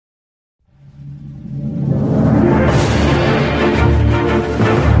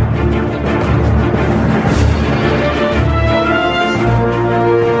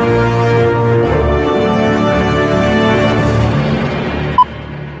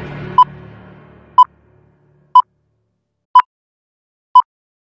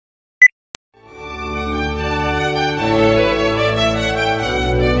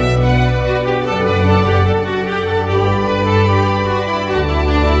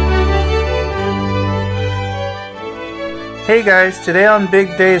Hey guys, today on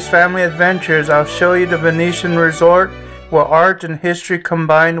Big Dave's Family Adventures, I'll show you the Venetian resort where art and history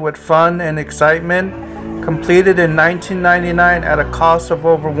combined with fun and excitement. Completed in 1999 at a cost of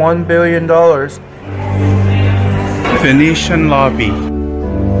over $1 billion. Venetian lobby.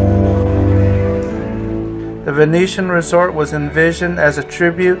 The Venetian resort was envisioned as a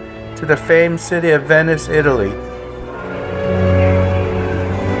tribute to the famed city of Venice, Italy.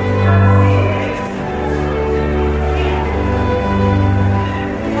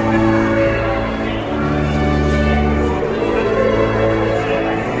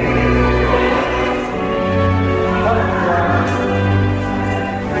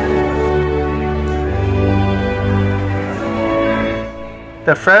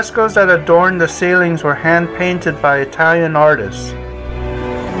 The frescoes that adorned the ceilings were hand-painted by Italian artists.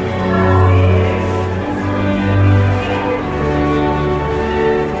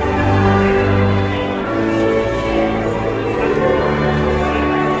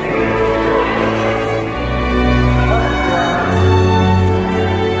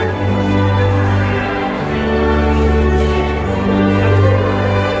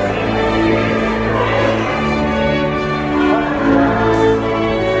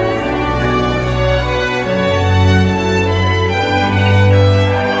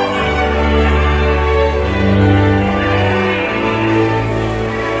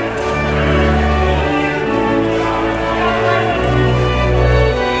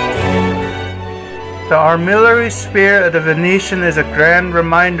 The armillary spire of the Venetian is a grand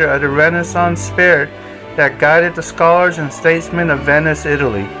reminder of the Renaissance spirit that guided the scholars and statesmen of Venice,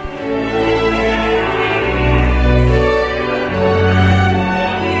 Italy.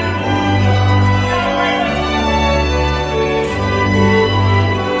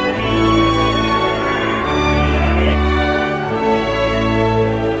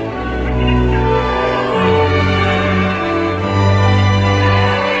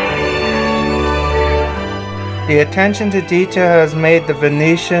 The attention to detail has made the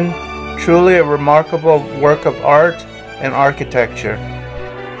Venetian truly a remarkable work of art and architecture.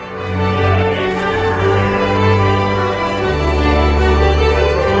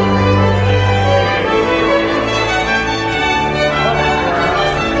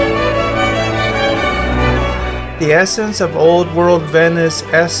 The essence of Old World Venice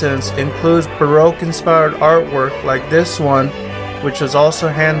essence includes Baroque-inspired artwork like this one, which was also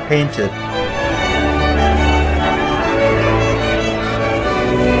hand-painted.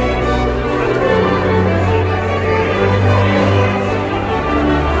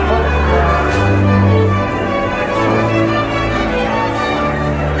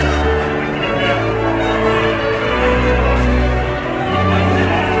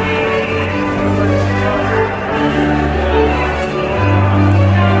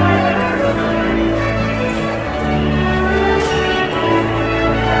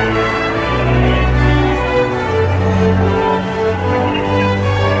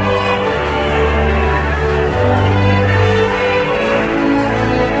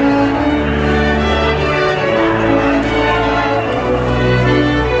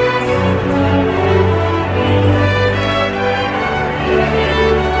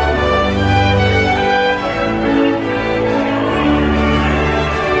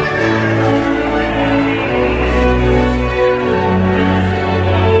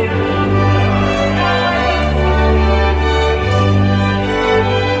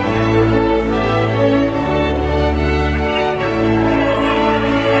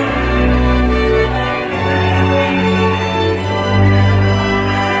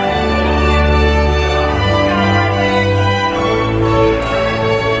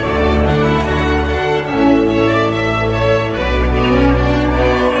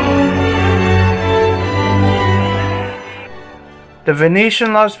 The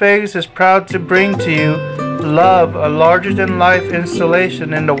Venetian Las Vegas is proud to bring to you Love, a larger-than-life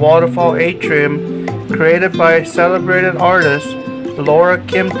installation in the waterfall atrium created by celebrated artist Laura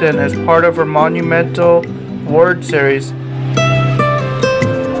Kimpton as part of her monumental Word series.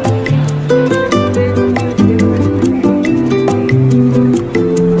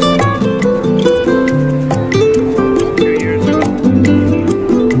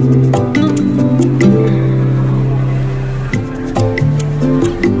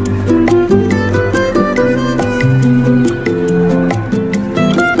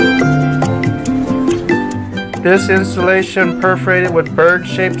 This installation, perforated with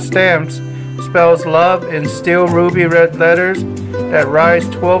bird-shaped stamps, spells love in steel ruby red letters that rise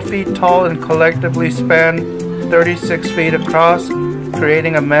 12 feet tall and collectively span 36 feet across,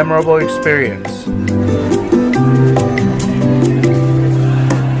 creating a memorable experience.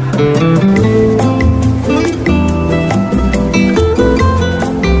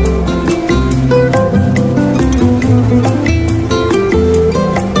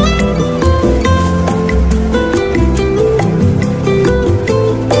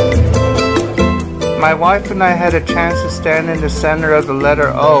 My wife and I had a chance to stand in the center of the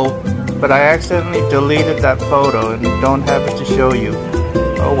letter O, but I accidentally deleted that photo and don't have it to show you.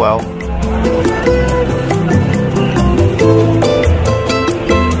 Oh well.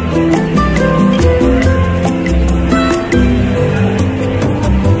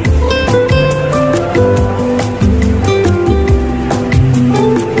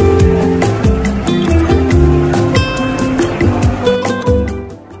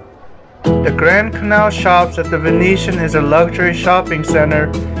 The Grand Canal Shoppes at the Venetian is a luxury shopping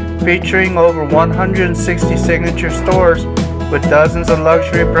center featuring over 160 signature stores with dozens of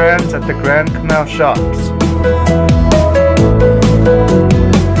luxury brands at the Grand Canal Shoppes.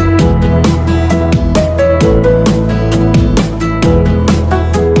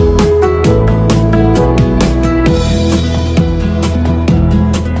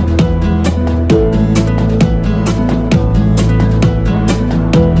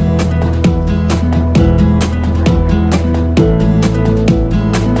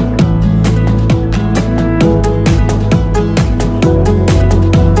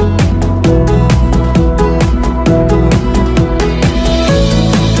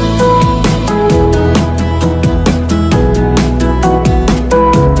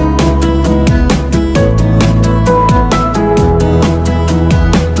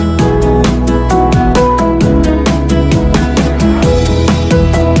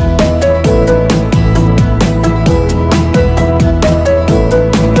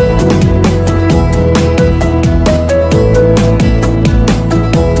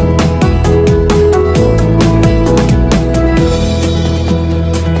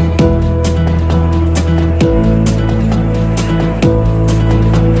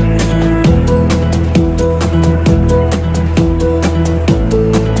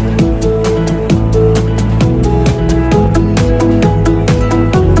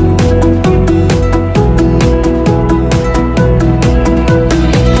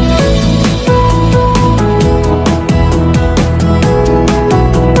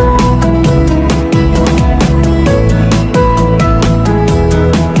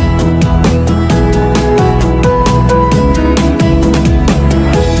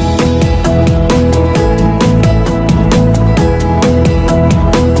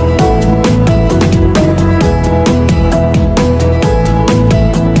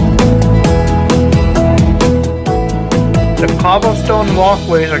 Cobblestone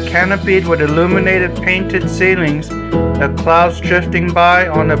walkways are canopied with illuminated painted ceilings, the clouds drifting by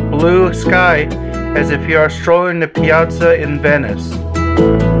on a blue sky as if you are strolling the piazza in Venice.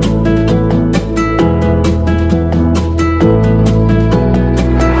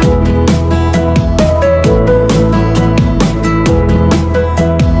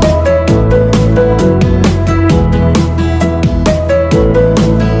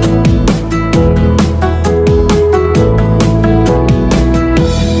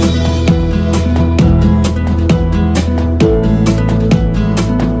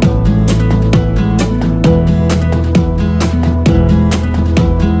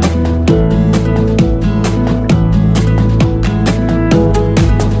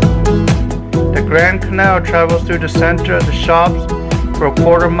 Grand Canal travels through the center of the shops for a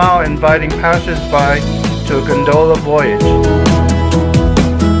quarter mile, inviting passers-by to a gondola voyage.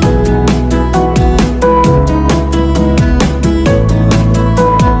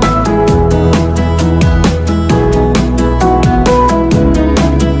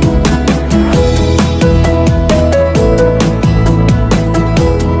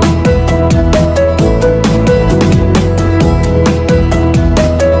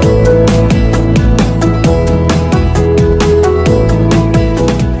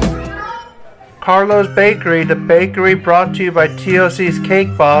 Carlo's Bakery, the bakery brought to you by TLC's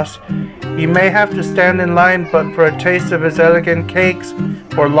Cake Boss. You may have to stand in line, but for a taste of his elegant cakes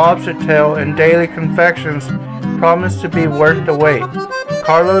or lobster tail and daily confections, promise to be worth the wait.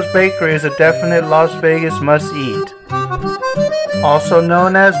 Carlo's Bakery is a definite Las Vegas must-eat. Also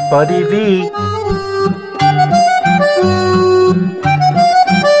known as Buddy V.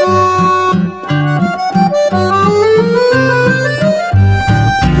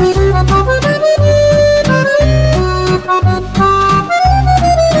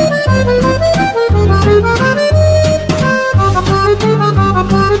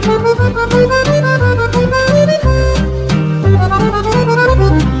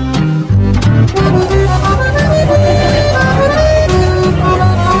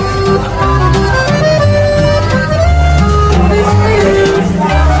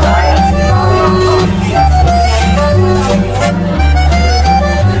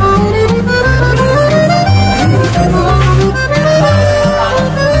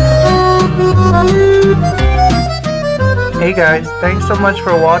 Hey guys, thanks so much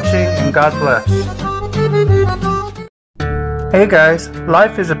for watching and God bless. Hey guys,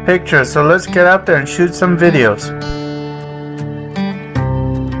 life is a picture, so let's get out there and shoot some videos.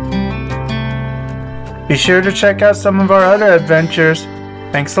 Be sure to check out some of our other adventures.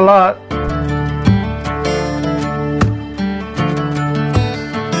 Thanks a lot.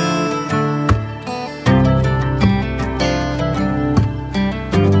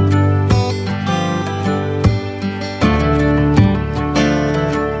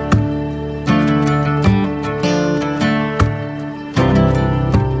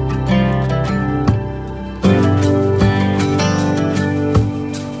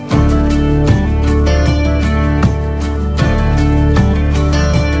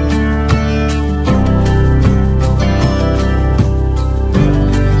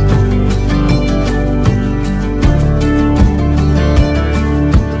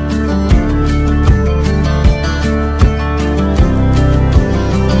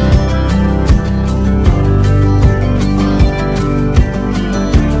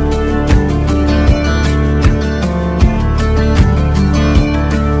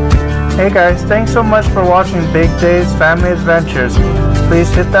 Hey guys, thanks so much for watching Big Dave's Family Adventures. Please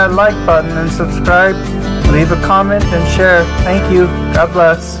hit that like button and subscribe. Leave a comment and share. Thank you. God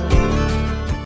bless.